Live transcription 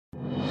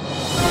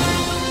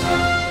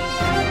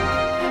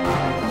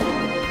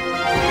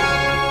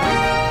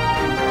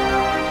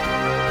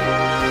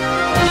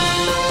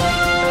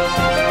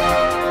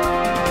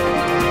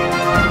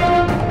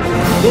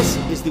This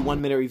is the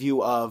 1 minute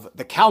review of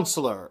The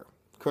Counselor,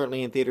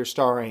 currently in theaters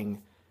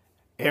starring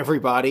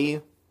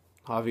everybody.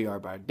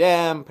 Javier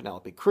Bardem,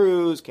 Penelope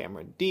Cruz,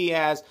 Cameron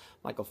Diaz,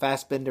 Michael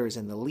Fassbender is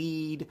in the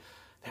lead.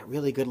 That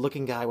really good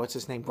looking guy, what's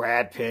his name?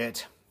 Brad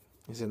Pitt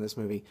is in this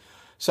movie.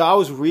 So I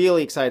was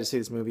really excited to see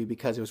this movie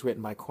because it was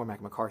written by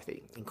Cormac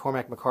McCarthy. And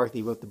Cormac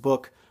McCarthy wrote the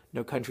book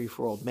No Country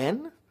for Old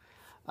Men,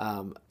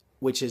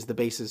 which is the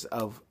basis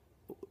of,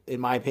 in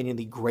my opinion,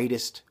 the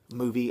greatest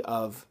movie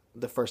of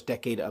the first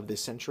decade of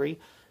this century.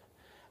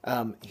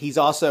 He's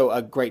also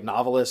a great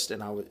novelist,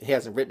 and he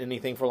hasn't written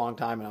anything for a long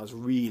time, and I was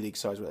really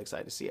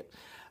excited to see it.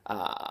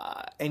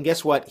 And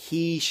guess what?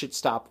 He should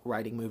stop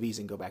writing movies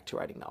and go back to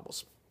writing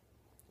novels.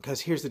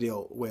 Because here's the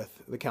deal with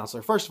The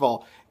Counselor. First of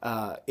all,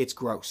 it's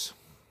gross.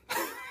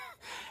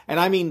 And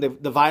I mean,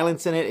 the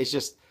violence in it is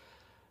just...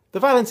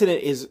 The violence in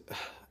it is...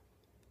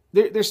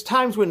 There's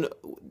times when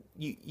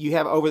you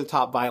have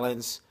over-the-top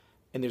violence,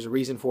 and there's a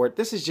reason for it.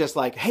 This is just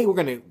like, hey, we're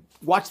going to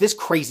watch this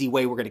crazy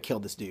way we're going to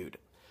kill this dude.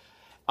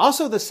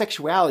 Also, the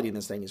sexuality in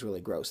this thing is really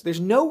gross. There's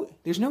no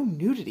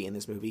nudity in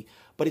this movie,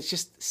 but it's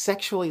just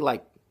sexually,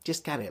 like,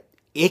 just kind of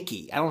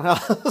icky. I don't know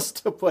how else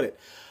to put it.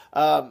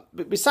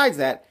 But besides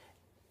that,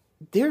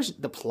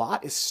 the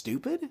plot is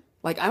stupid.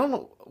 Like, I don't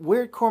know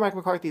where Cormac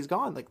McCarthy has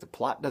gone. Like, the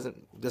plot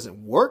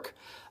doesn't work.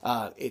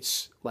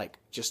 It's, like,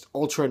 just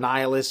ultra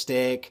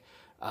nihilistic,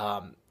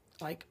 but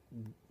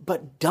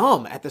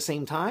dumb at the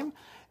same time.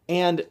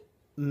 And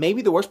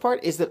maybe the worst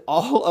part is that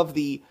all of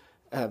the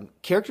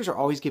characters are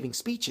always giving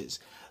speeches.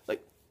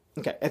 Like,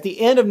 okay, at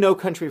the end of No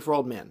Country for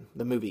Old Men,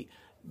 the movie,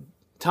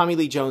 Tommy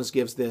Lee Jones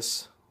gives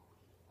this,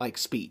 like,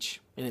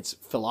 speech. And it's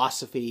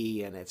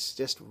philosophy, and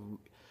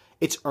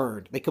it's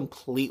earned. They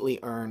completely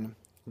earn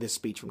this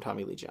speech from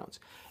Tommy Lee Jones.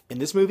 In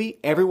this movie,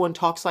 everyone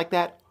talks like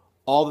that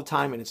all the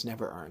time, and it's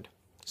never earned.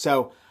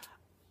 So,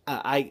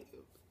 I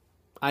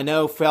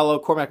know fellow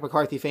Cormac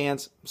McCarthy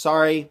fans,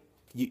 sorry,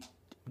 you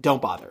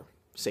don't bother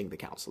seeing The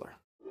Counselor.